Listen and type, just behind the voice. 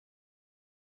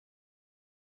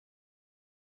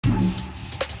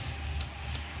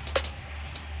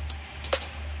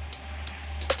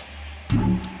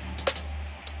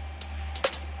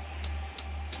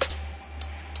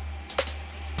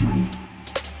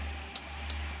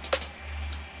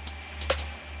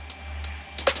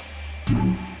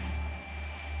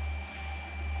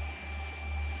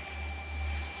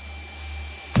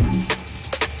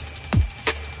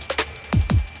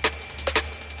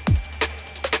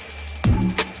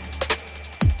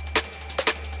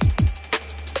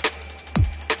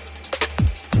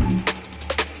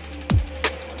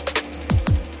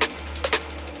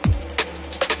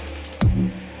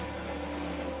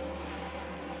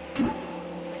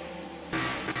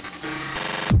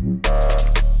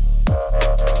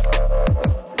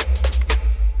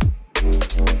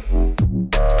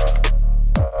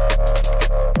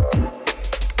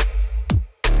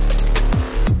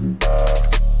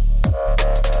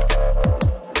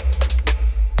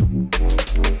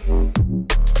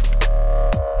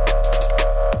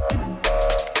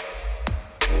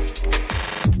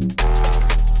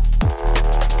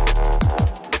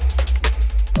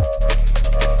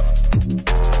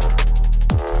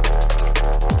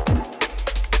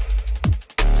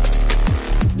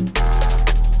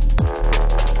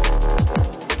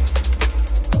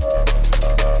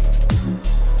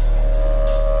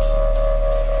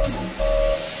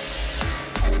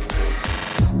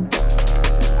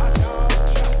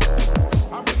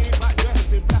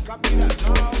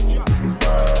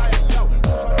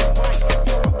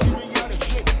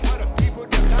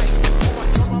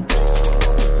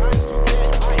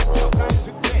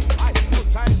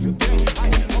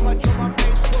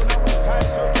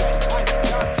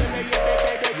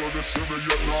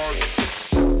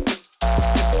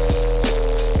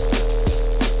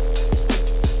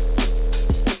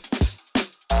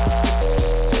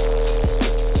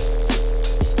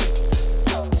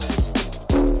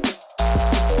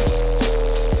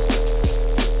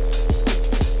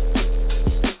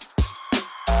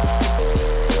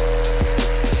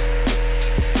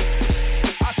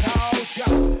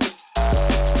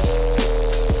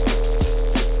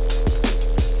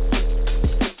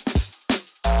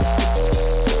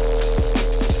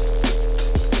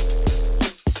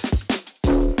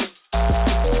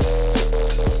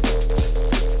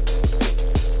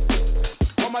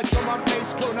my drum and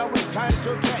bass crew, now it's time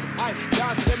to get high.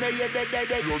 Y'all see me, you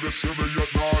dead. You're the shimmy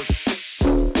at night.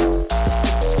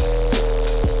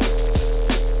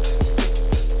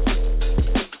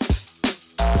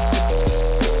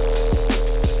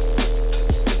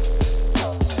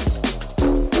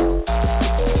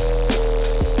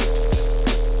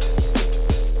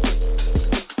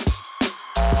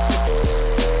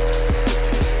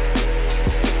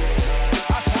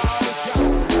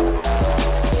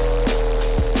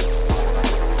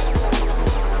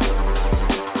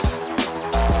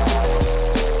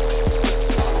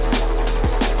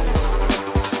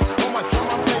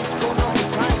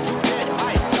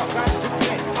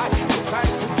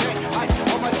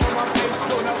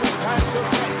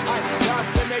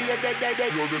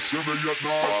 You're the shimmy at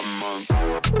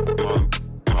night.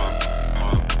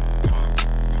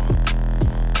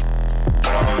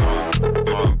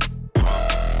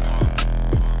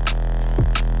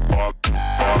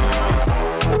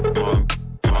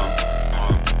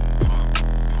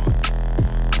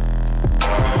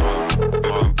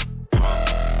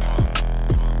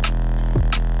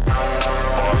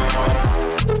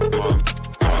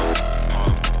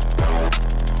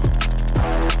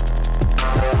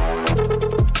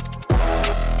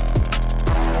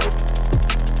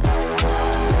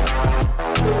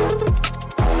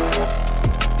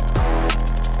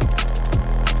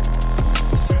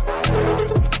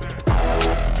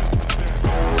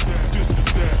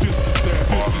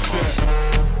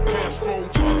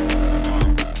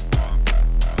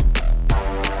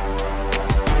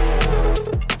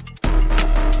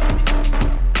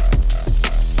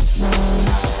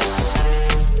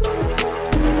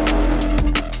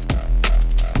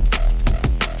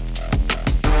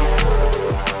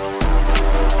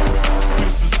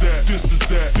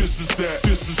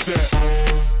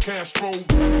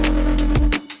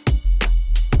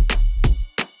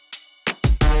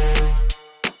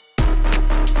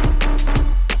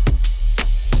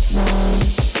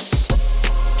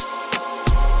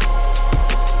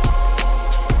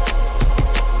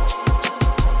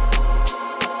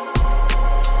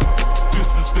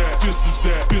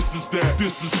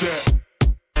 This is that.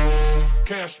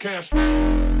 Cash.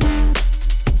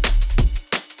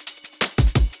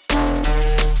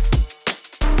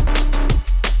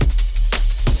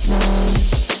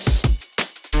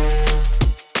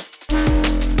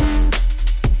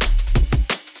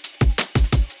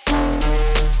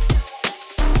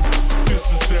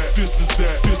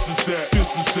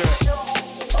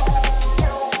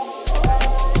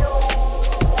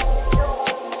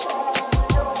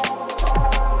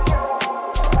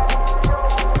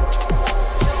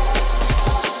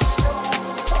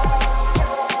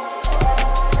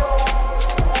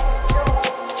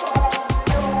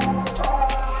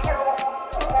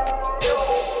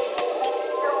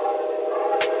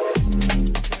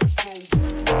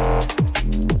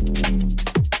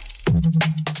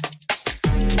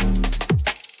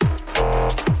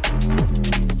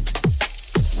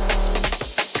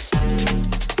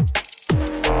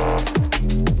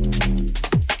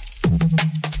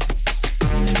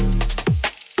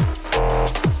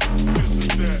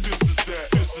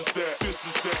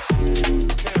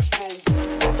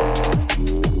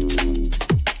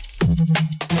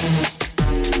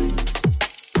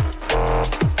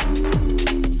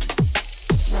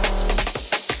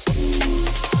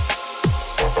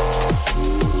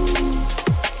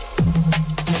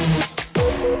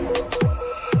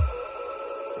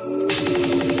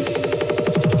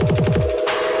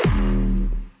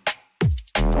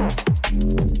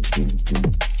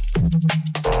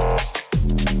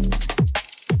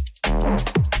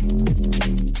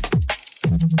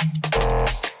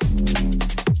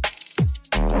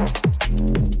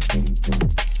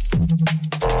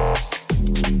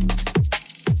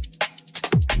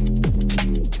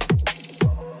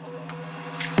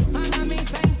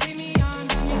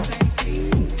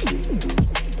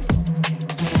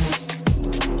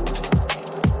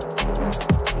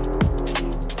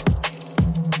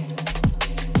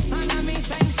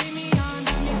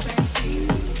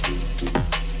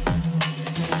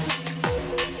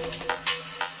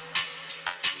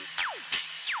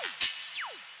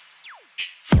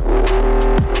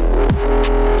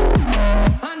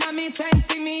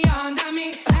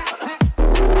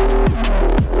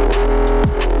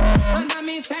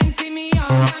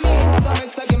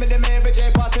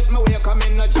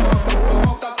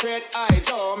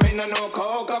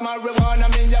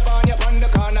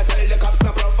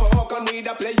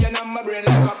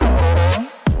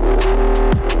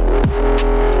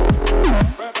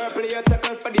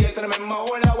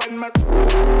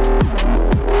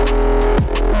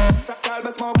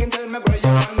 smoking, tell me where you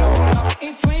can know.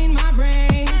 It's in my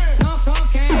brain, no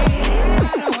cocaine.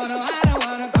 I don't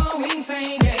wanna go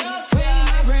insane. It's in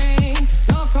my brain,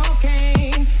 no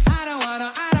cocaine. I don't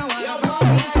wanna go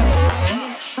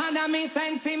insane. Under me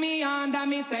sensi, me under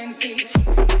me sensi.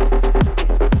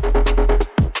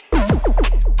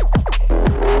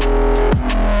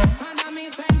 Under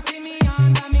me sensi, me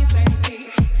under me sensi.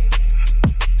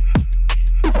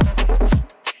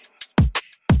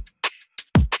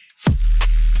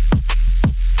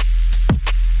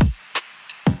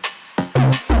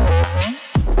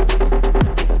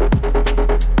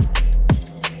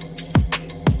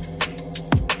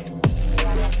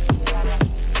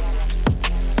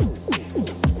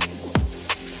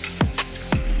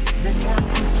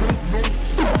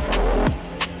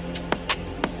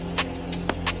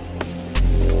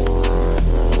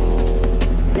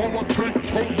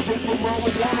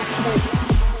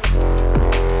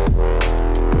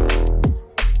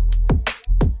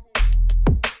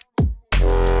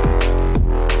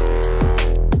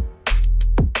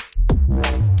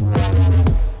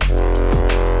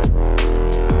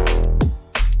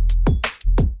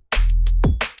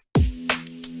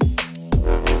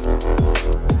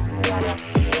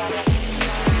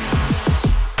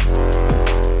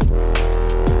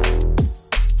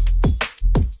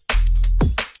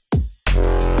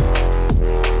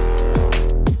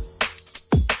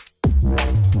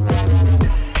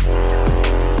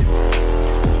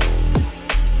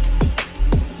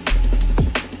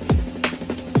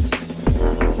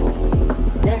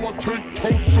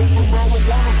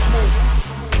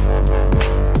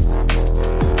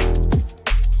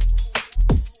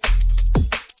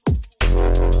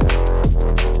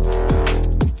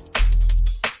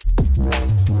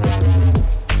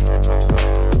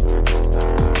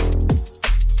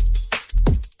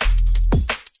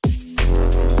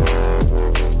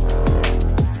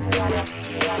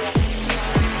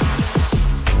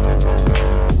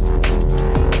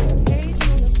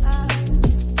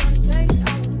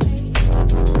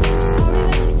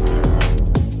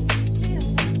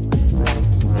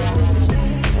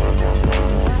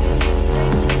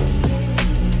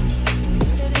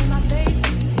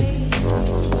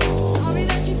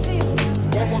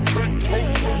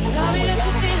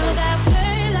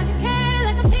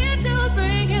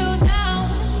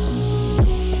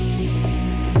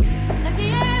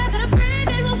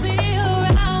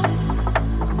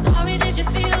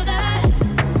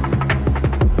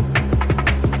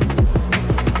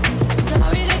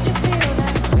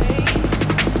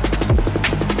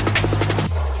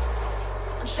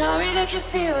 You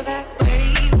feel that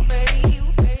way.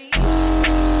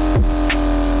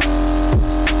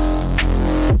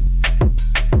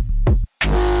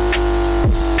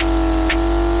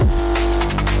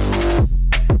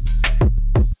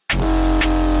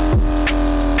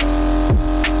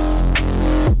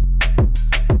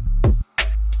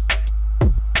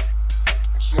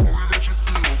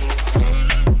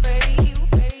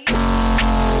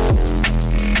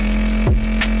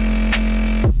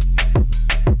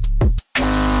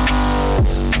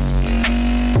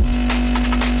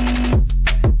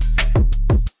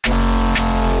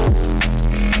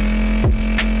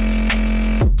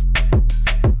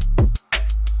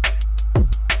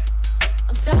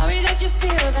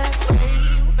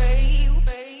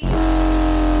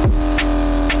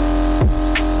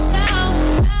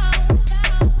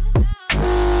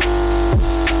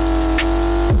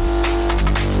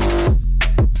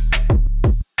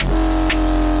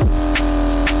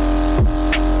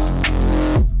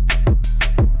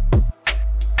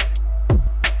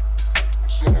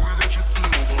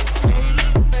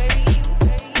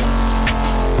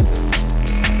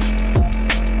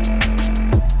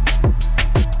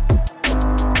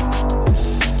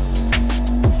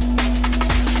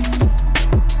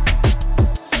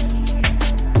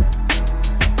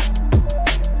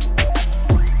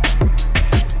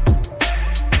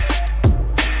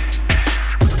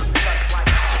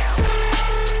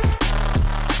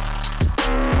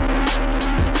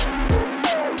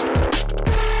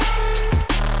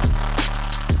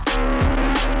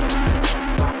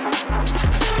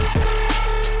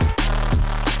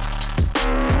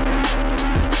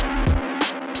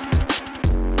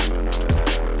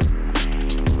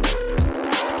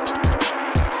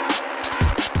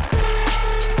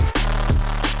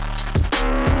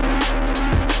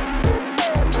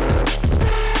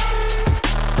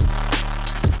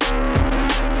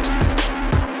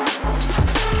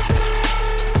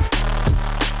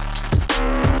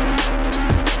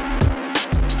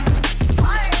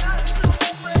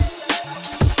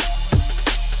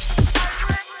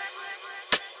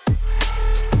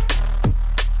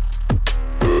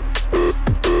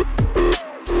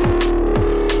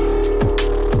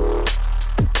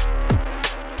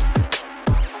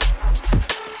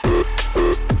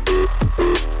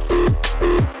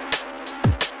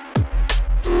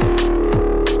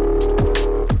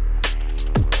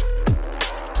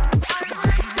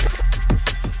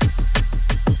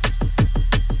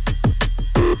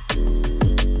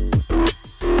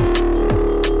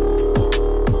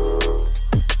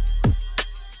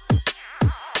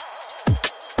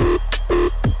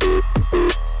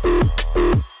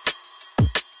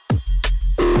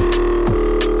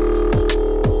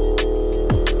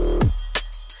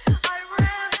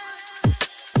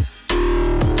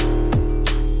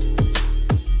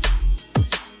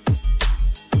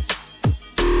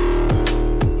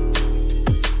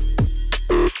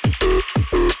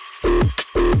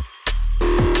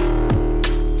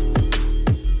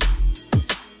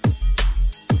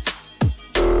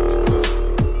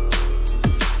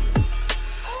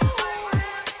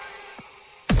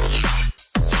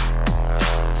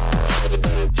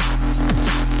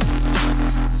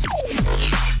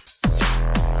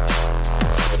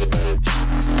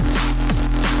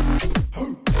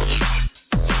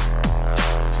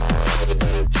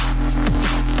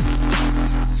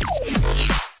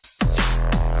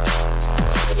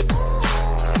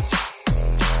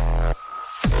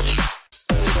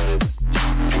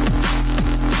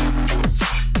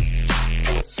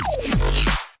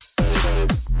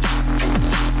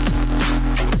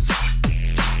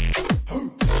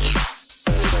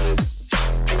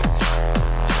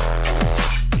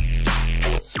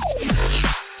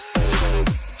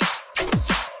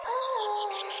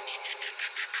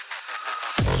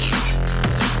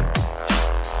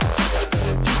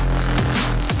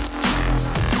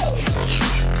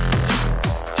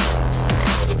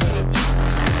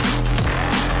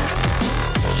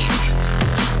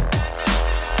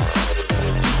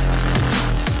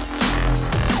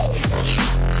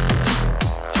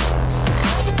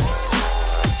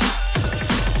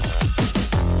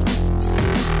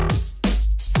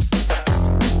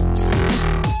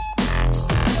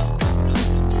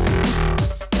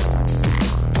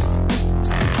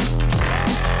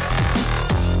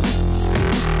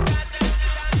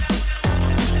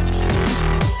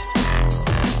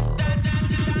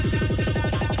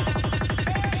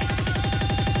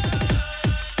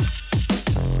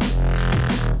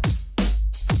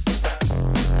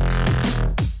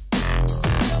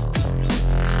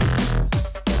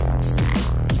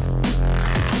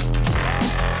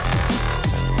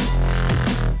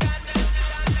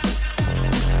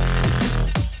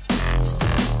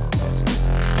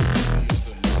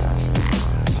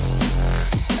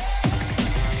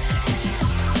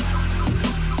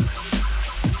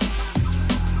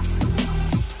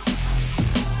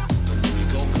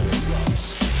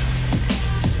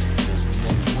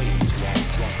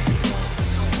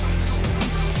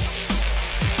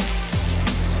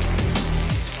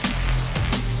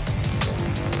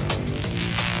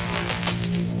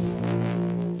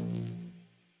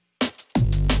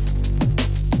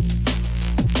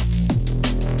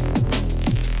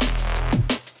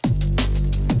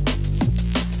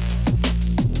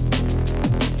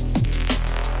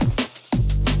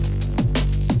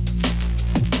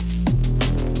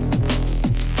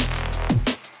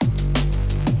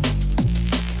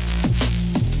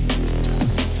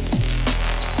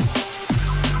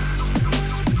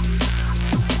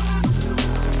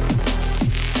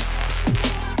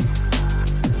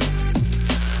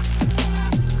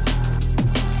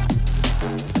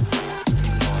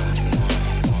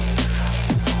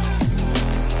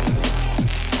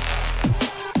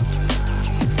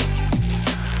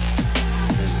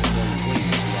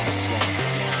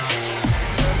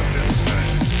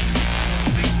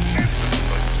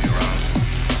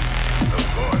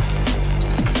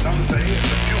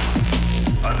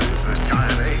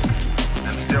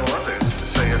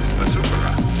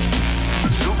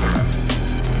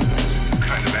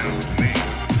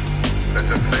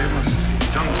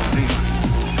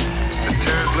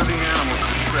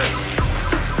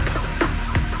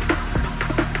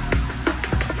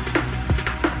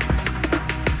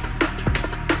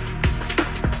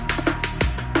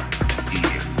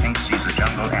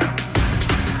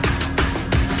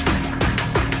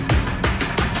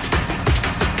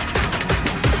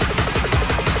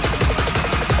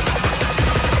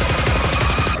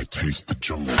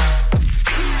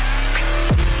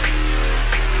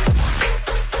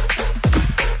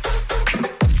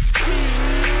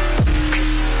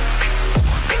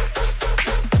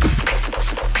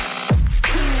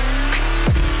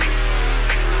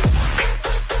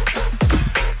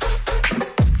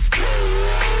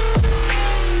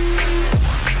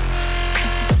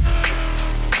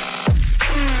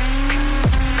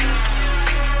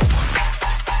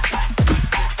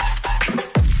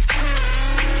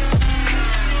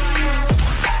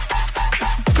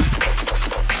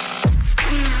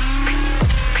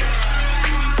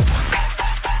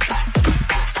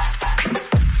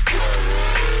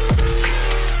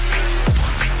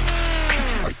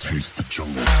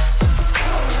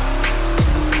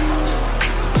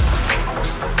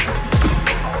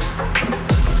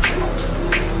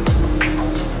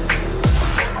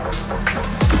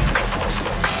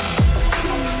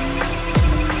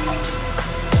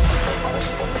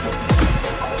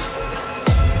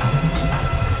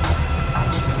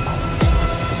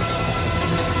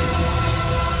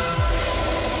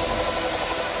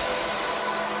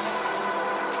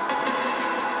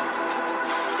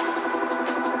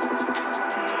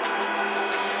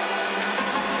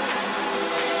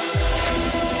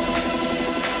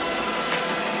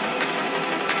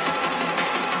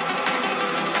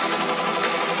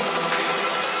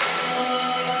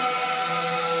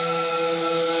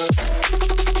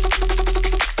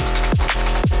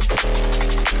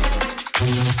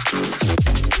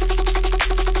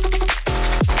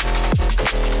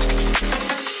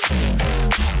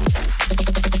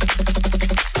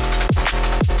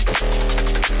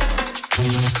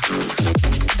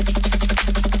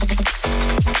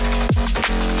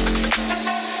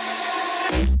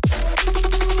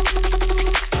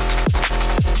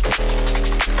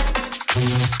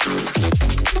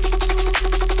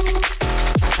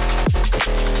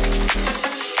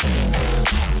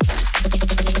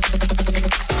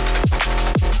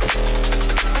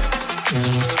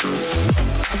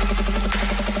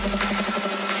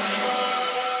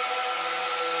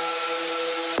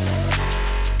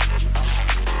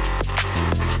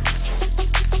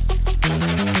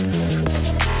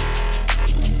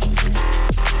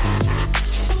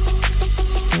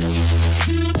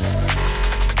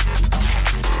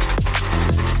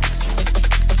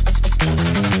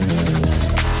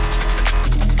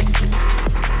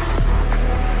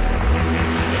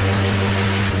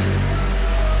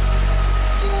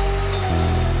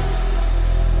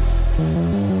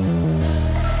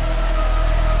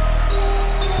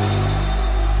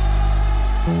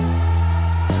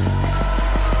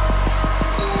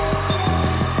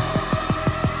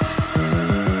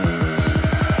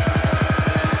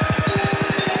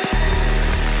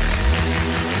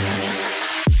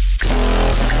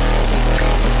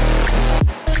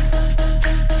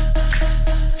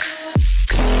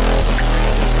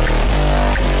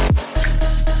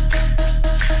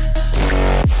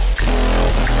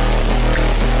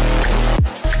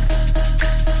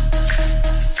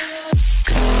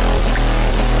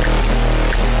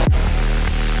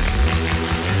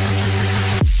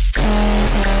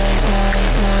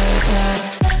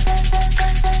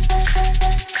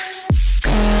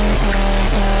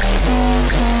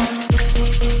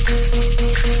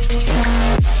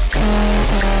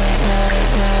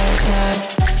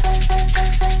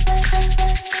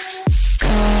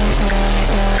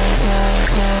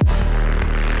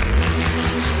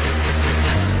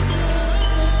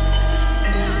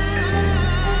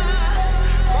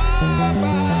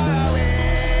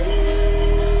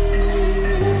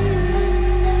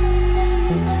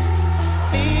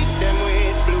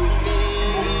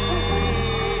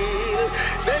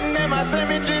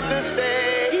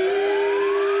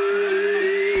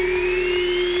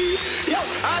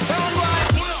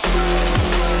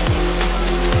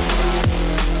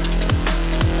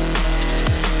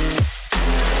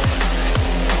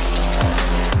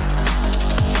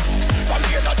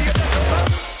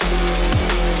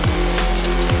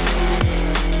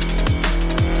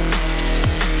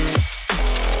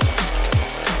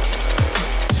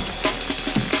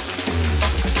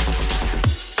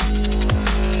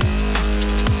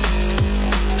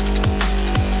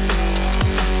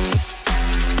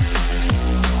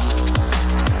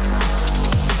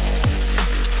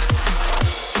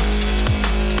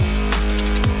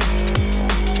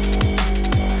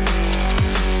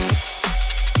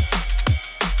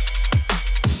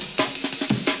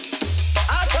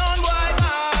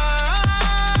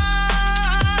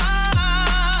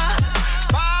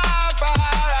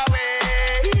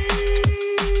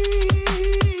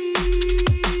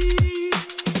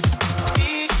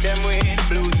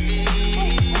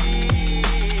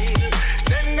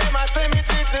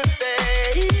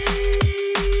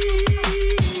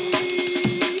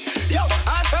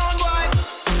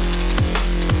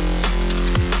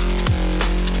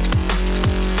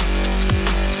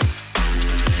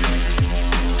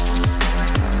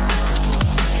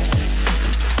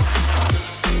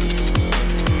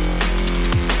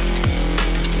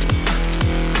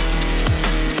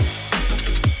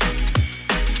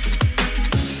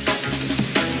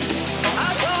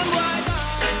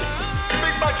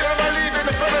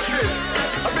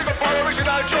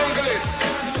 all junglists,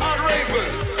 all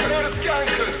ravers, and all the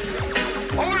skankers.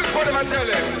 I want to put them and tell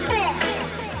them, boom!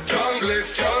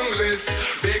 Junglists,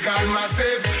 junglists, big and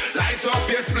massive. Light up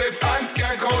your spliff and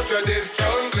skank out to this.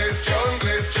 Junglists,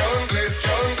 junglists, junglists,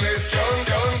 junglists,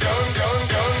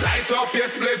 jung. Light up your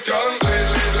spliff,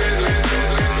 junglists.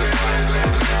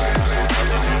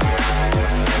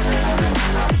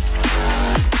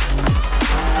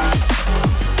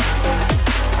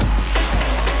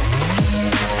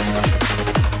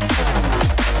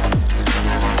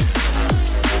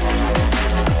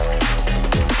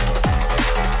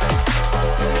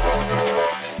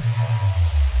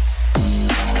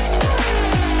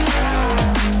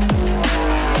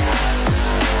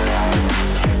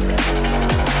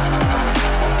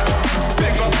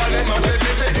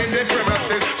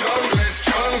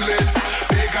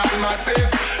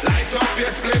 Light up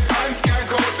your split and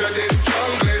skank out to this.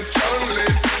 Junglist,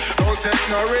 junglist, don't take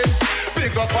no risk.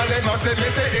 Big up all them massive, me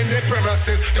say in the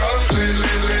premises. Junglist,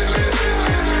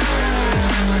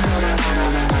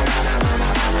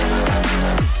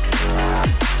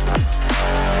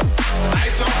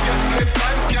 light up your split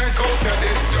and skank out to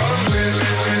this.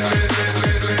 Junglist.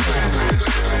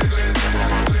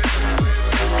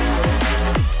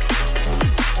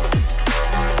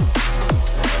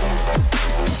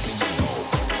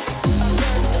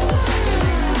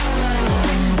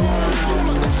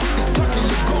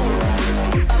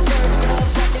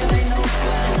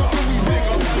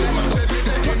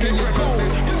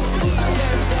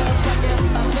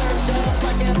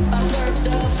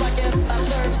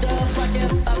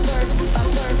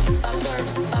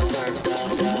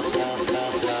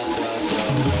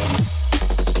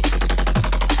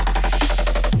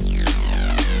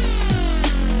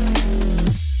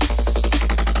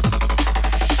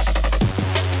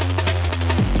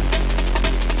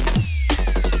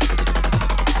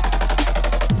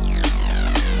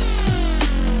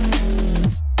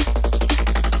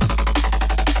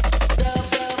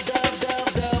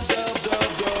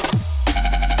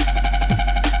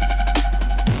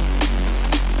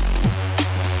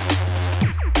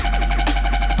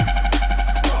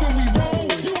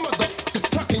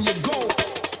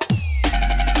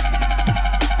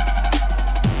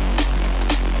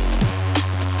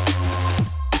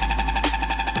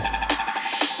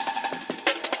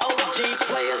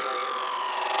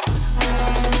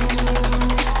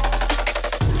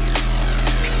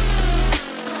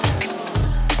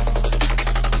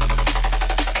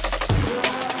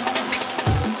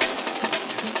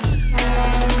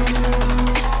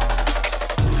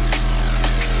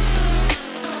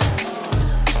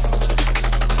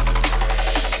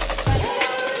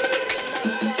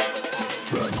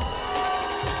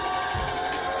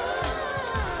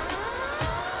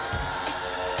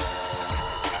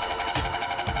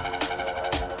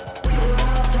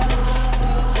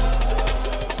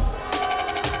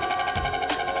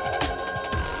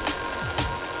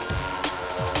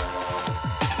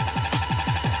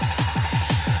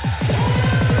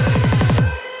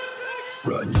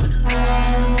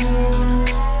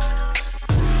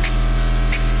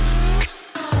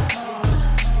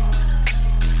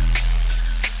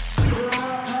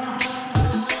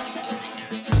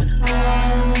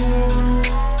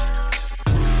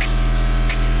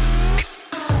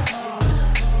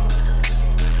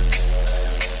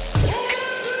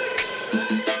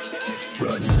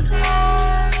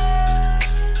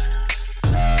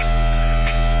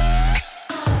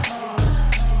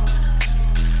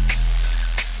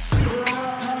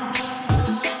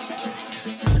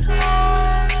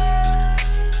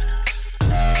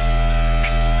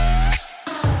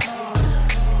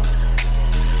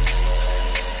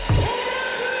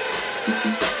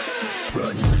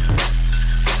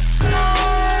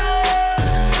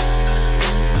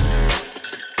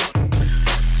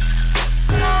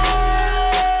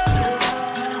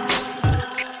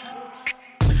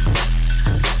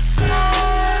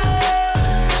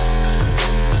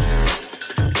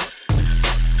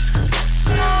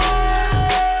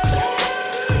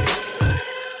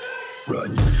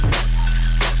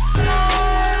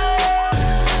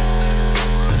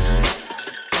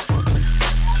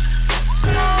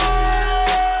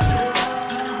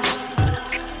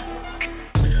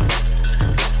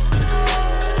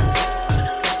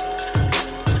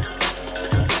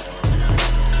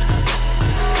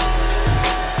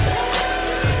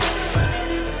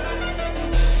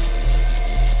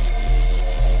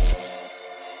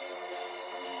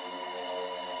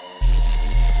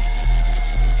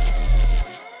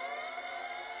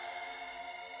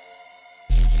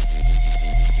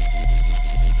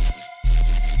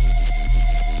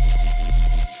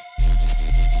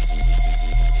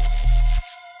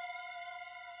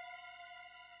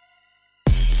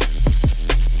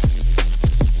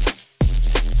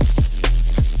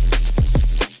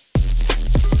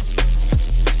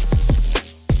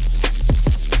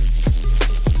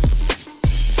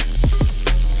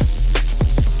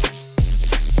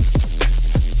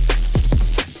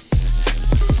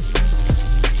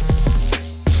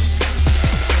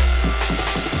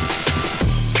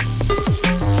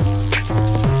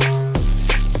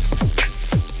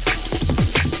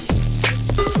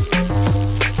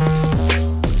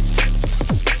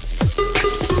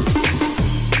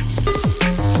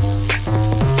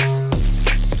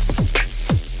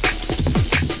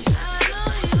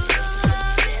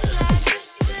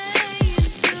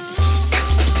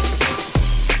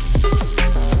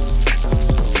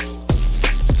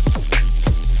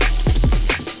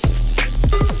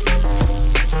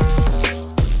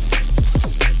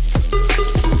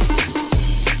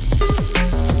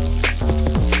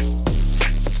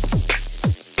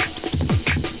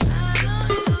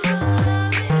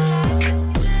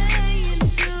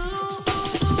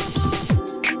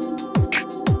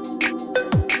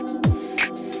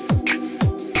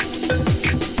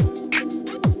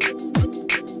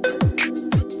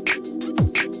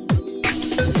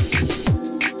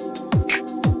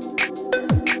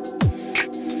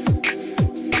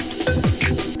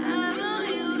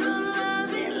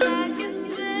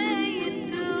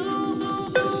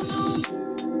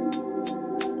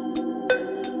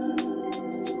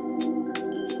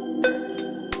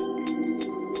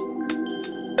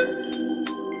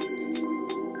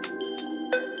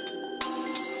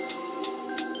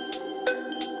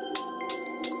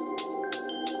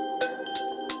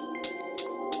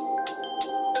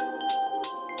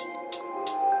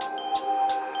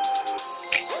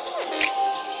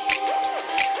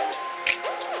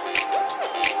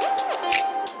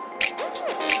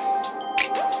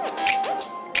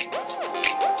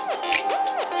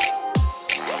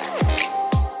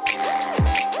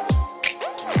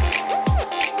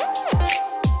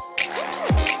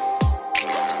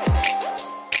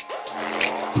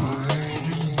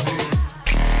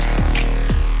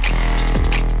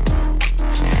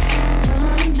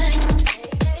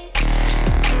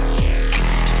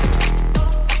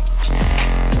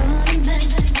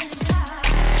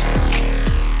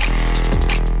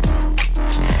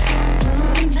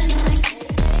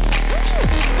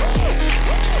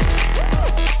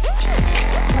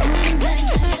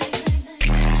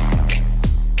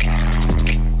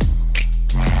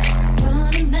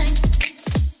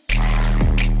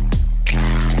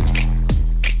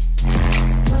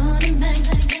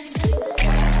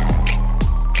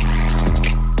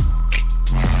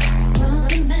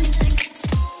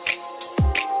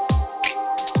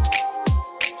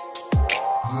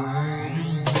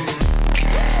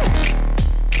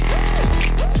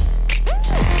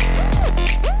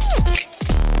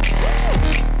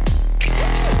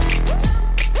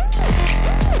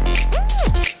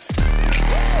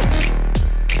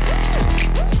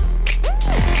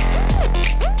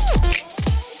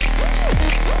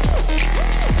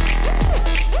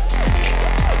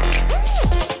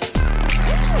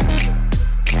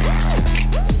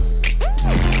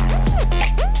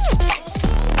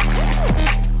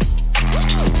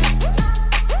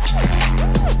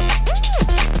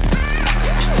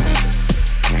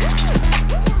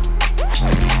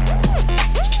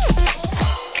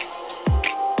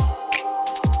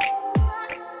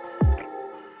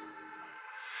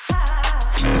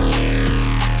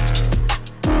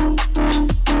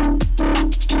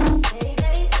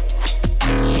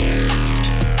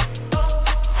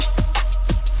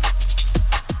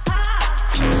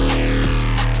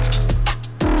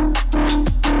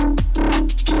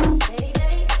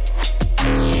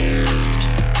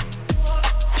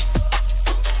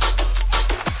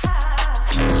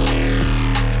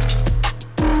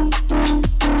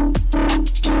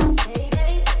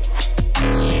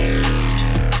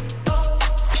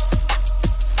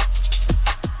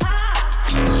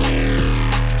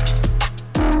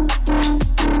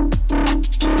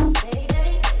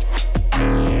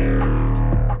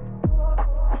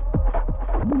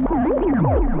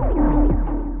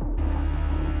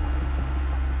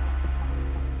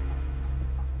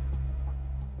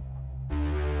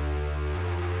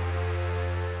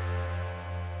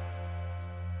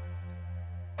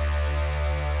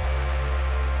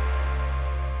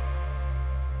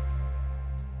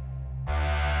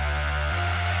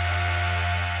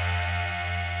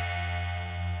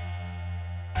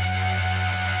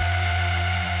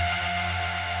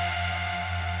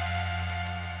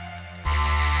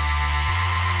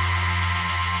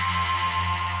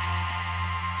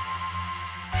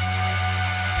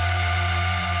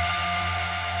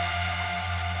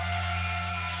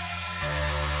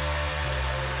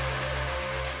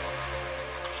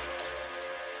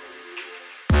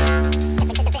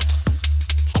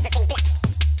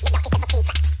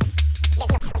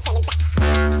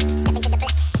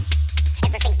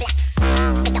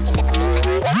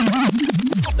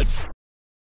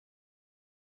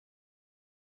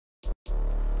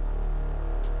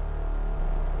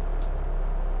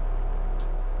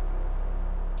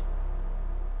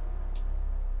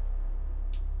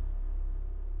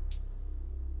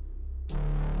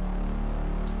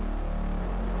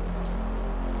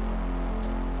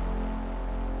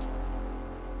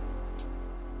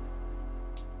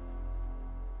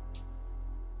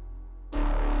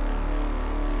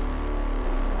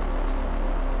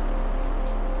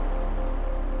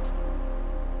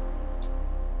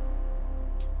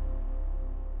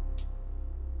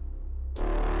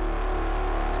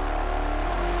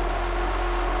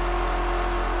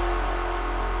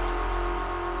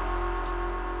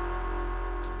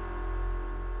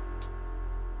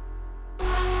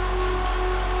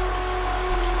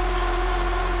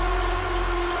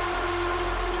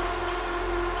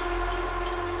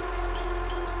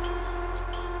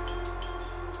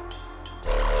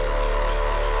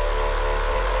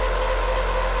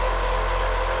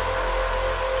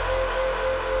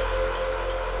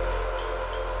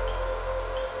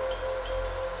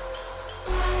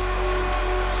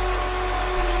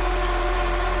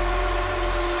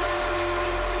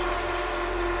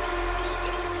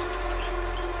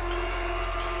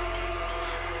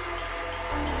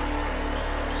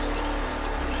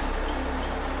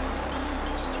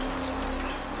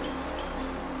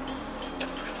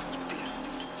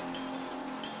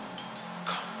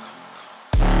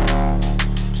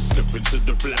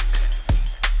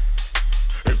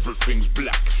 Everything's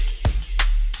black.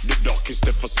 The darkest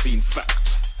ever seen fact.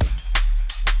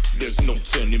 There's no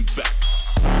turning back.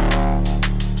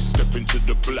 Step into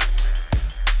the black.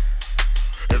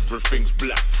 Everything's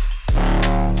black.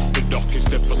 The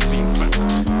darkest ever seen fact.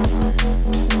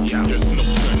 Yeah, there's no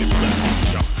turning back.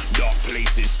 Dark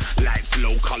places, lights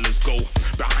low, colors go.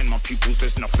 Behind my pupils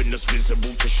there's nothing that's visible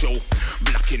to show.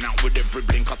 Blacking out with every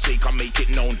blink I take, I make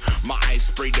it known. My eyes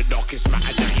spray the darkest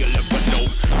matter that you'll ever know.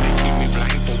 They keep me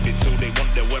blindfolded till they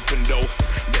want their weapon though.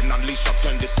 Then unleash, I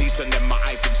turn the seas and then my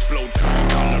eyes explode. I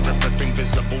color everything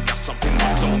visible, that's up in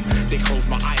my zone. They close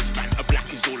my eyes, man, a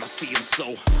black is all I see, and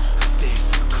so they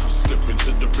can't slip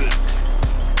into the black.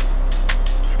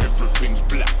 Everything's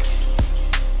black.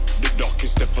 The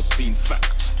darkest ever seen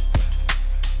fact.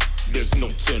 There's no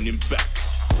turning back.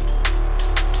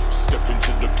 Step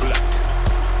into the black.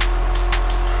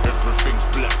 Everything's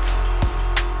black.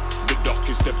 The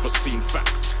darkest ever seen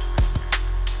fact.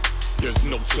 There's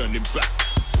no turning back.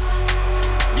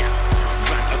 Yeah,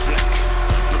 Vanta black.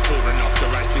 Before and after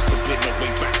eyes disappear, no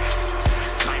way back.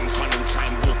 Time tunnel,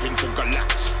 time warp into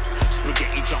galact.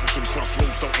 Spaghetti junction,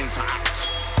 crossroads don't interact.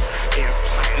 Ears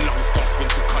tight, lungs gasping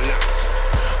to collapse.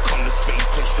 Colors fade,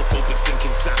 claustrophobic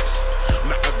sinking sand.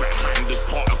 Matter at hand as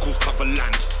particles cover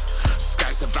land.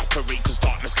 Skies evaporate cause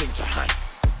darkness came to hand.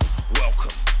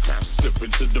 Welcome, now slip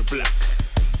into the black.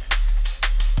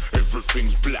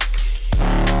 Everything's black.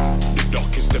 The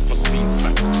darkest ever seen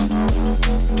fact.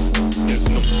 There's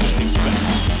no turning back.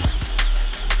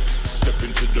 Step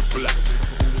into the black.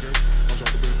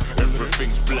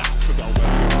 Everything's black.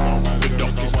 The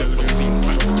darkest ever seen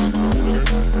fact.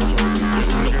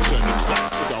 There's no turning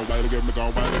back. Me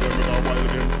gon' wild again, me gon' wild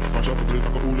again. Mash up the place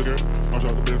like a hooligan, mash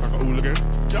up the place like a hooligan.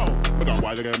 Yo, me gon'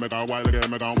 wild again, me gon' wild again,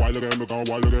 me gon' wild again, me gon'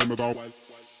 wild again, me gon' wild.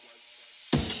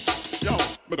 Yo,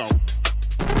 me gon'.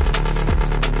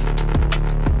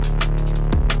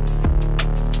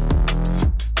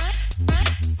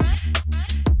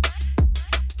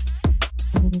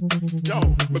 Yo,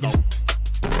 me gon'.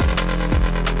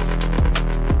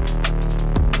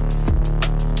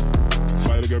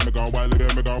 Wild again, me gon' wild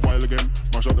again, me gon' wild again.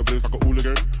 Mash up the place like a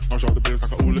hooligan. Mash up the place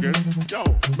like a hooligan. Yo,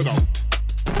 me go.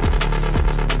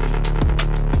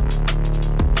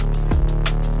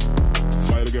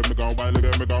 Wild again, me go. Wild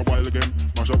again, me go. Wild again.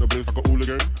 Mash up the place like a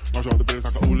hooligan. Mash up the place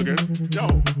like a hooligan. Yo,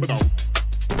 me go.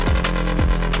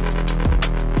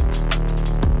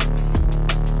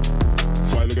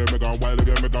 Wild again, me go. Wild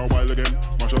again, me go. Wild again.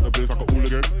 Mash up the place like a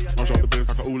hooligan. Mash up the place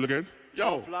like a hooligan.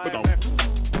 Yo, me go.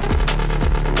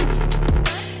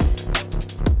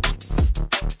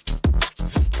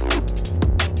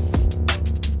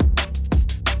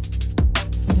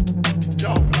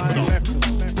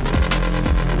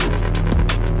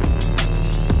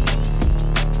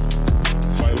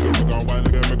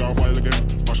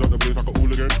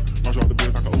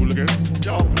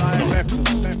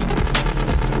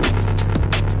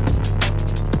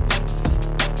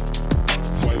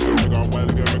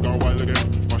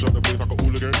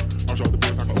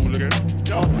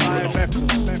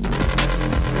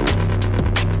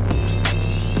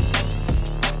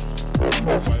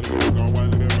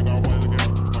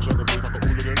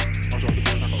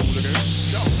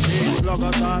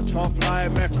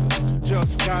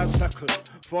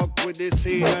 The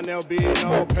scene and there'll be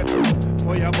no petrol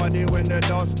for your body when the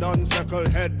dust done circle.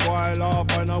 Head boil off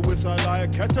and a whistle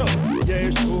like kettle. Yeah,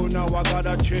 it's true, now I got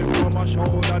a chip on my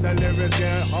shoulder. The lyrics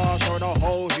get harsh or the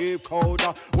whole heap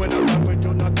colder. When I rap with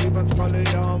you, not even scully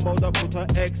on boulder. Put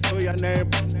an X to your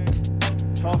name.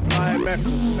 Tough like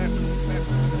metal.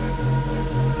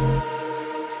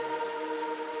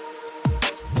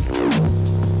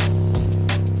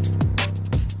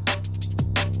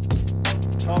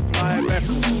 Tough like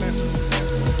metal.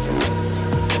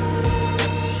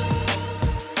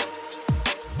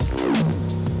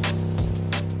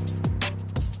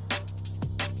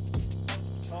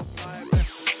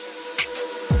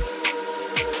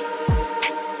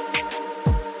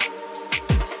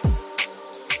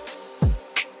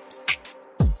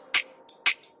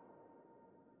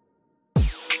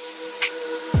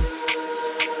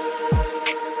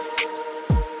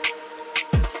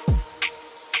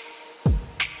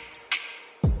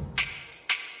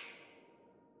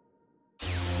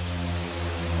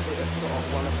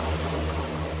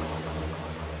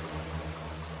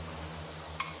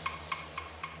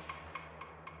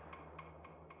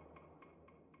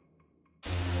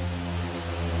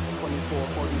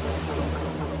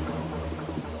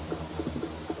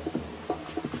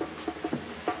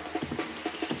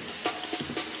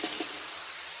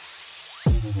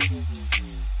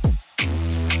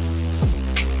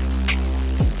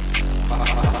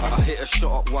 a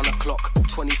shot at 1 o'clock.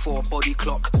 24 body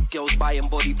clock. Girls buying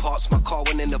body parts. My car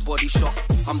went in the body shop.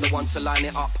 I'm the one to line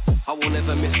it up. I will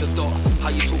never miss a dot. How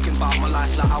you talking about my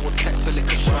life like I would text a liquor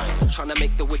shot? Tryna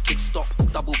make the wicked stop.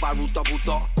 Double barrel, double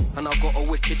dot. And I got a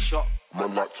wicked shot.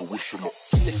 Man like to wish him up.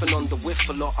 Sniffing on the whiff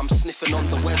a lot. I'm sniffing on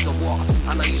the where's the what.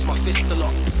 And I use my fist a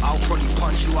lot. I'll probably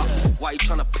punch you up. Why you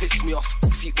tryna piss me off?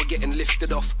 Feet were getting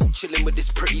lifted off. Chilling with this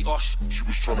pretty osh. She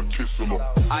was tryna kiss him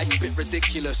up. I spit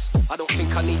ridiculous. I don't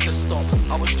think I need to stop.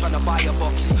 I was tryna buy a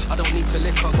box. I don't need to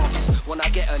lick a box. When I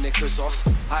get her knickers off,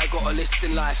 I got a list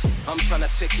in life. I'm tryna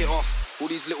tick it off. All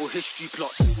these little history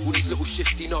plots, all these little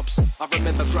shifty knobs. I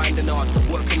remember grinding hard,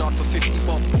 working hard for 50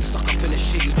 bob. Stuck up in a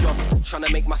shitty job, trying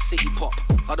to make my city pop.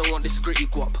 I don't want this gritty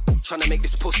guap, trying to make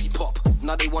this pussy pop.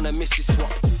 Now they want a missy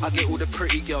swap. I get all the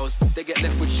pretty girls, they get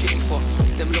left with shitty thoughts.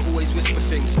 Them lot always whisper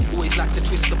things, always like to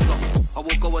twist the plot. I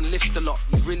will go and lift a lot,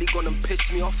 you really gonna piss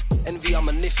me off? Envy, I'm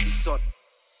a nifty sod.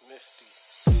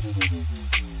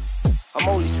 I'm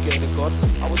only scared of God.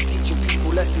 I was teaching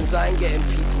people lessons, I ain't getting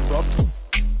people robbed.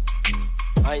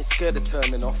 I ain't scared of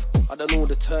turning off. I don't know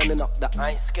the turning up that I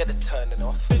ain't scared of turning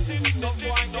off. I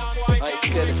ain't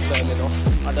scared of turning off.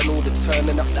 I don't know the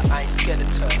turning up that I ain't scared of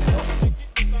turning off.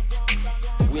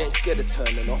 We ain't scared of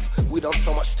turning off. We done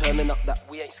so much turning up that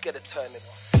we ain't scared of turning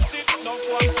off.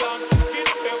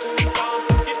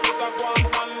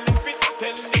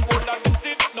 Tell the whole of the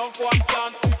sit, no boy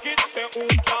can't take it. Say who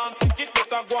can't take it,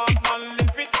 better go on and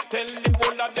live it. Tell the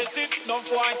whole of the sit, no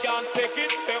boy can't take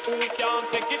it. Say who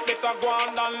can't take it, better go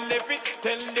on and live it.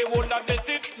 Tell the whole of the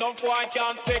sit, no boy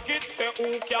can't take it. Say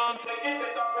who can't take it,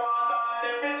 better go on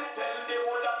and live it. Tell the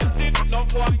whole of the sit, no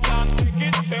boy can't take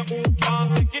it. Say who can't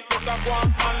take it, better go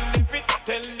on and live it.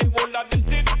 Tell the whole of the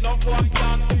sit, no boy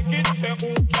can't take it. Say who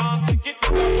can't take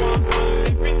it, better go on and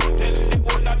live it. Tell the whole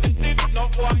of the sit, no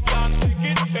boy can't take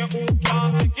it. Say who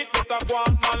can't take it, better go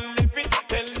on and live it.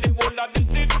 Tell the whole of the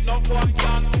sit, no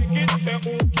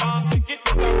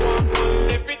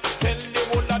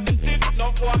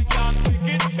boy can't take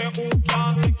it. Say who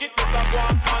can't take it, better go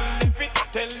on and live it.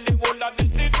 Tell the whole of the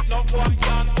sit, no boy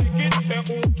can't take it. Say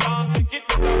who can't take it,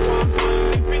 better go on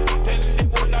and live it. Tell the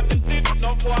whole of the sit, no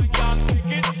boy can't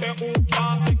take it. Say who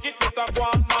can't take it, better go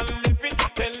on and live it.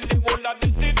 Tell the whole of the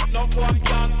sit, no boy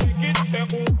can't take it. Say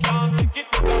who can't take it,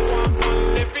 better go on and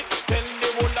live it. Tell the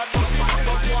whole of the sit, no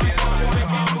boy can't take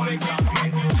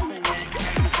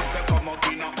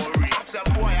it. Say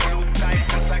boy I look tight,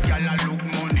 just a girl I look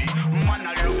money. Man I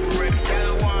look red,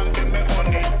 girl want be me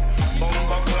honey.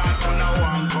 Bumbo clock on a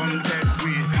one contest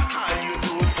with. All you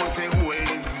do pussy who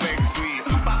is vex sweet.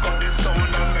 Back up the sound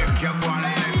and make you go and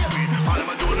left me. All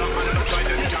I'ma do now, all I'ma try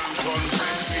to jump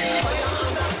contest with. Fire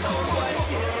under sound boy,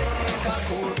 take a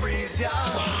cool breeze, yeah.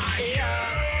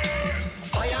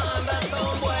 Fire under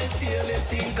sound boy, till you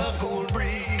think a cool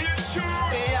breeze. It's true.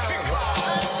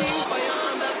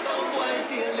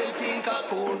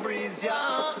 Cool breeze,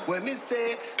 yeah. When me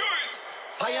say,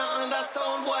 fire under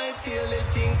sound boy till you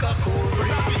think a cool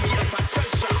breeze.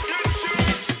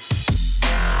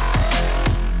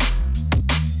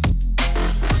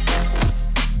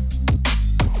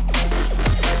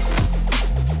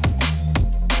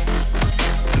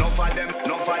 No for them,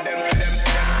 no for them,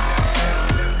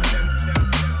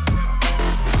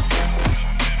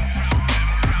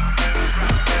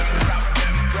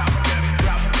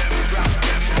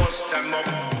 bust them up.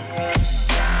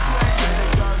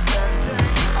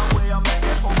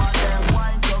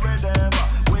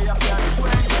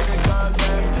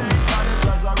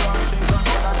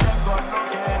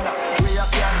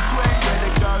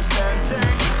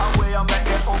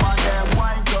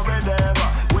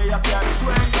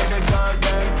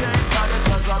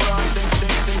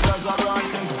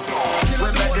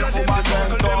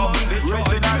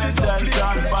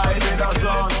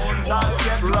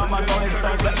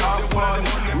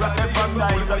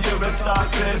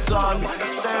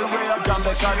 Still we a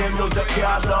Jamaica, the music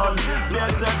can't done. Stay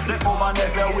sexy woman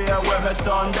everywhere where me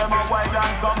son. Them a wine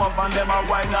and come up and them a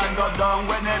wine and go down.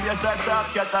 When them you set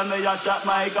up, get on me a chat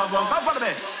microphone. Come follow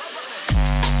me.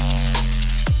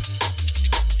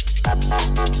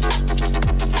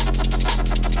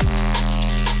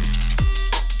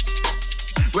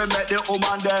 We make the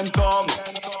woman them come.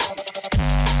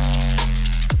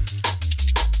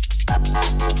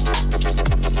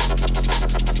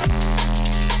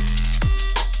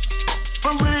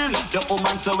 For real, the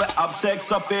woman so we have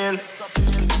sex appeal.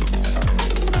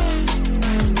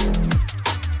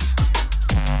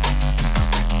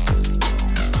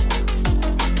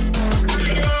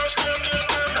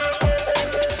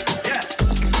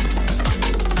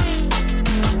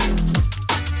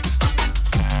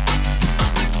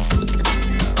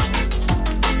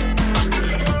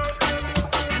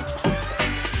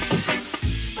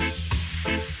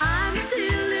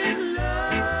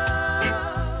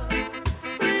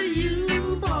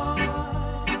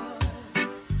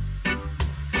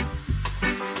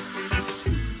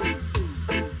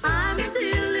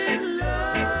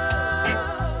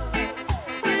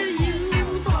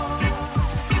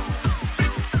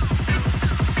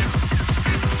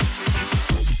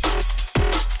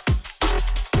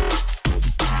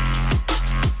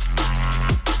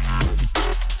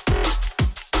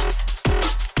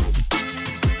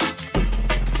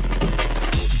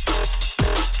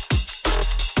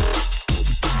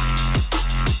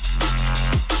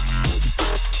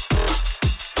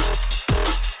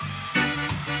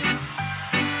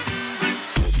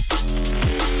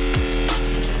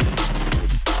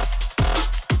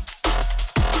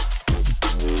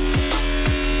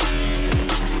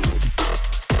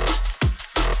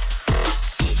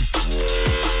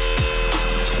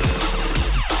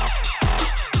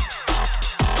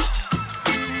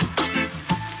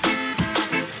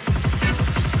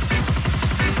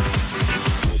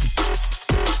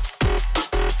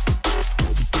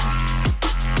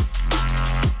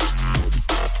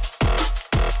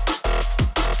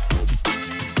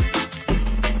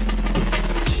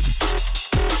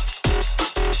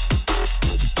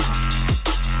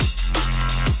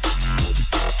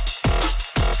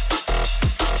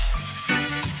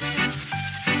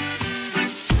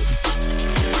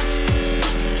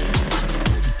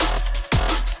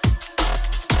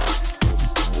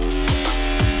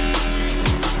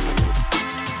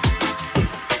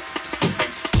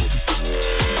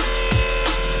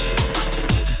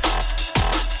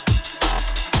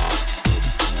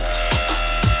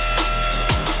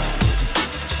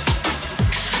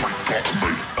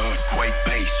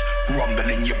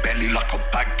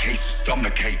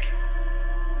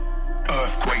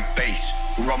 Earthquake bass,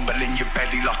 rumble in your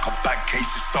belly like a bad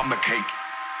case of stomachache.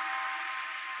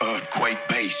 Earthquake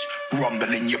bass,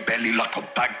 rumble in your belly like a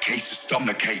bad case of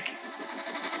stomachache.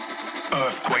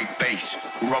 Earthquake bass,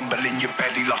 rumble in your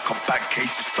belly like a bad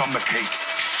case of stomachache.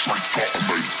 Straight out of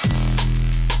me.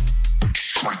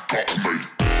 Straight out of me.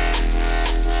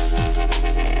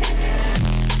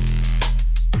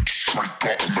 Straight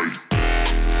out of me.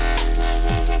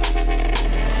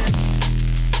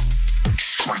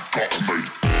 Straight out of me.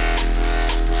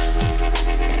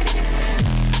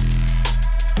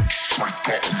 Straight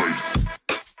out of me.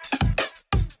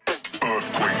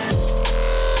 Earthquake.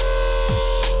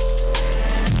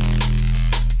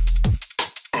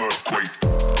 Earthquake.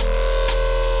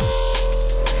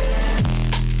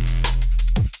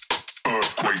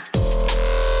 Earthquake.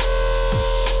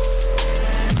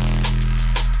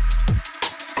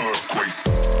 Earthquake.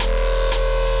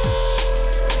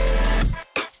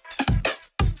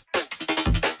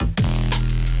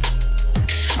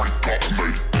 Straight out of me.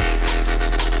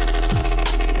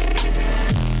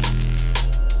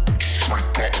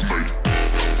 Straight out of me.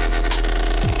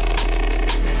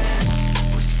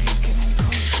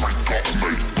 Straight out of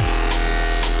me.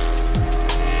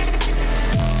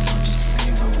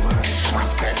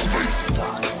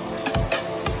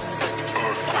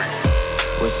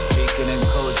 We're speaking in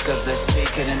codes cause they're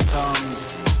speaking in tongues.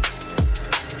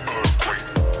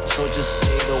 So just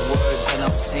say the words and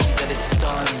I'll see that it's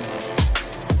done.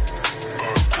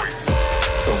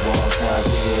 The walls have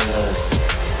ears,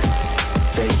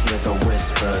 they hear the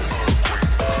whispers,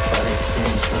 but it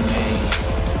seems to me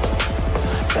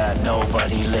that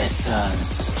nobody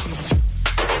listens.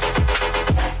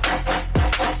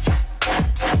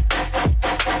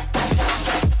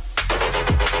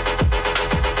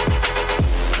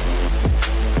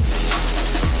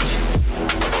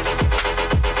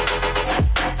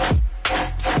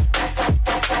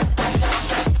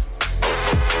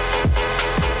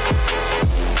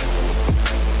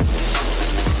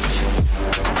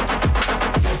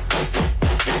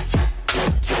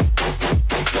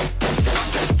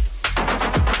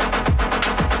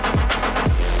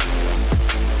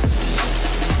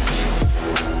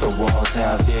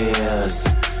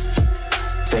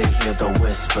 They hear the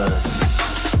whispers,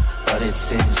 but it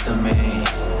seems to me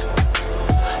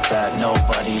that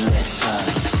nobody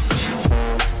listens.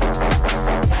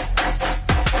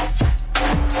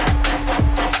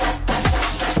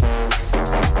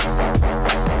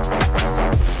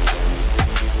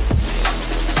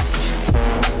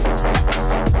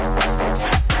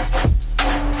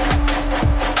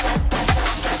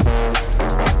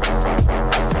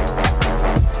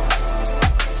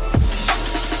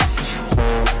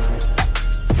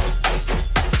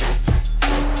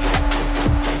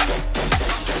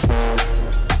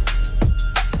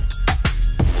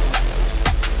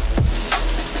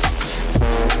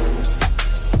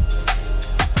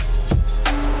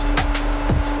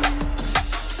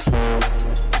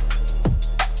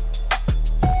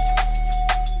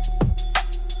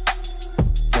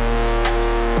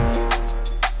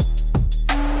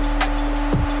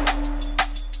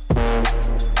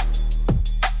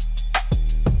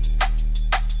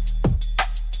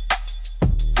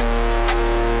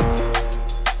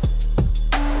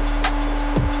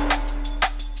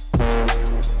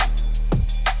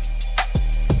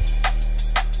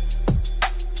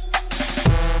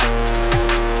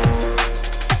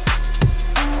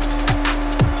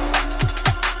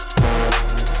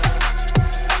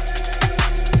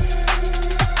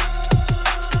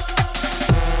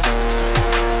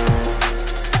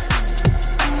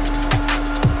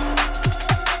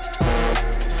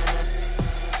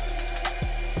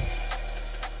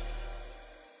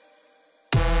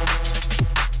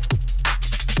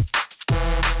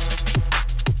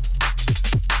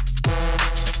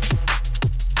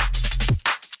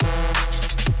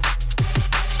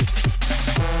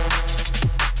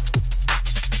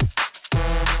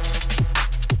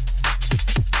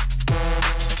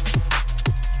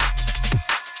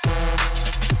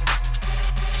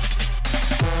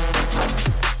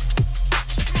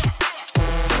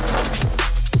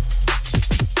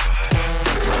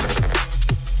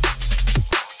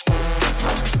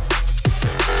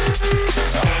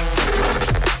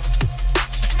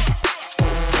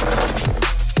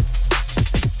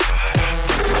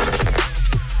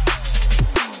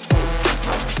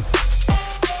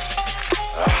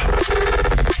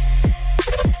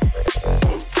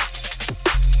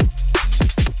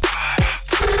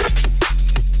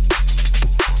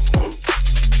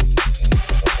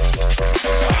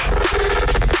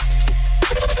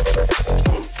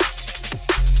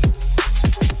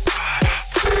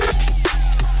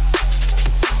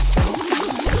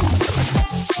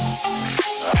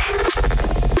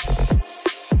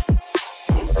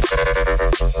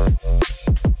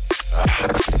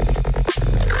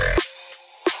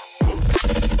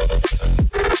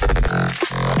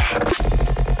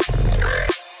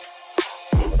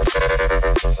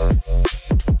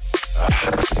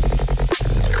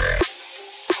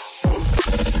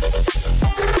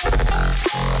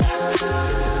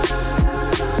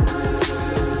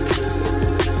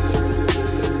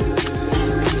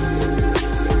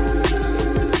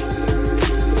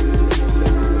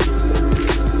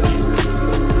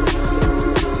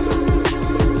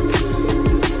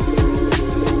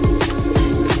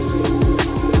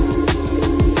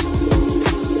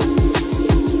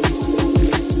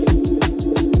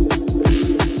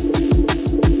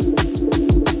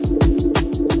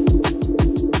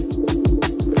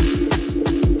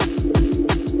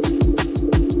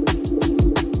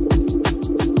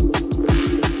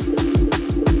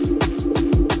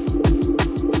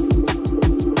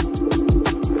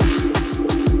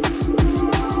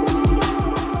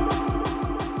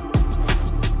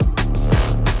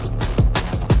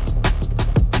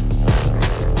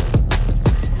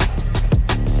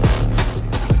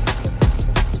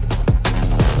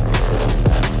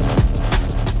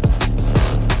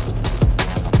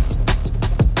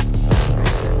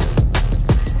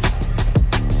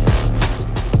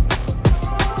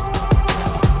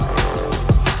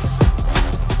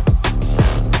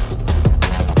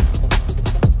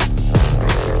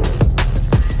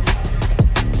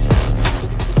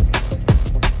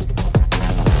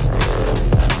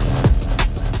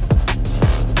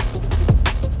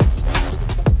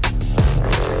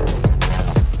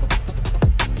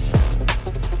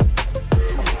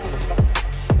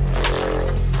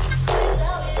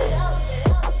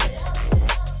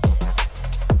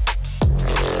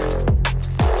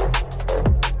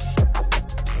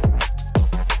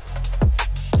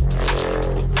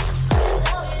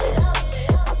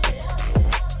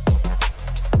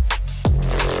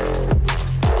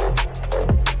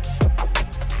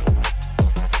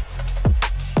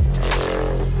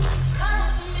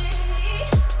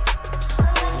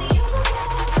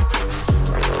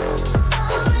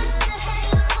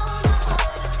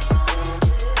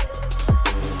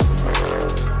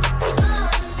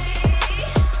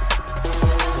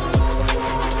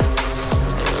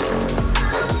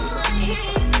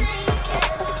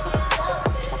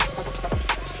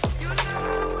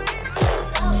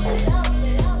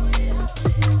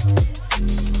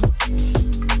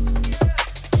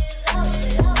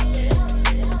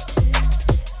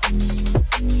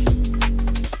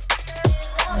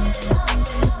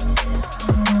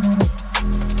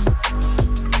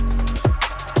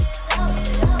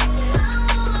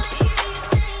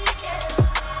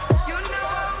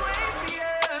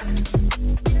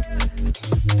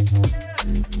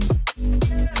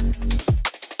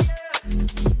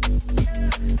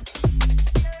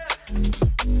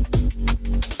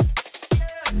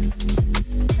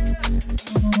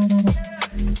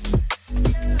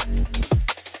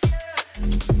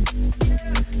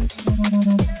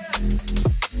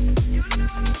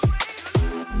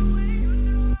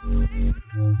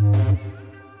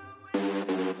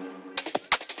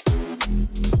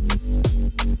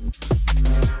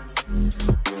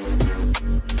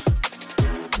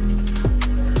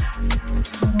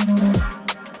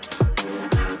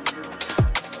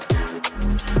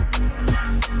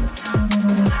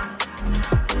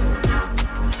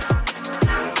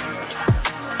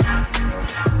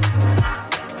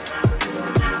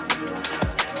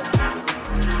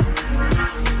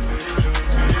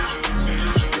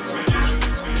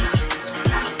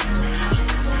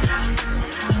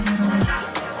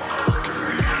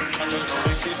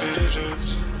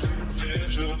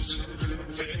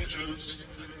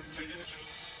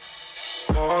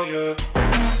 Oh yeah.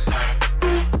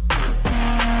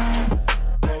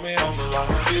 Put me on the line,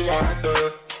 I'll be right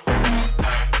there.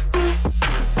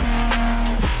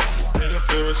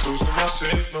 Interference, losing my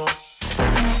signal.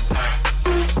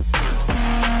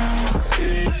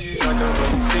 I got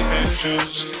lazy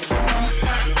issues.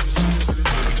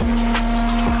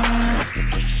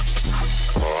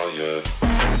 Oh yeah.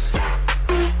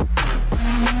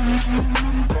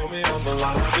 Put me on the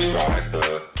line, I'll be right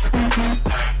there.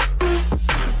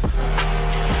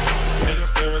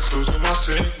 Interference, losing my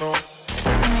signal.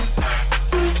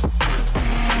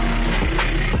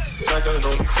 I got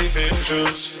lazy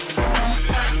issues.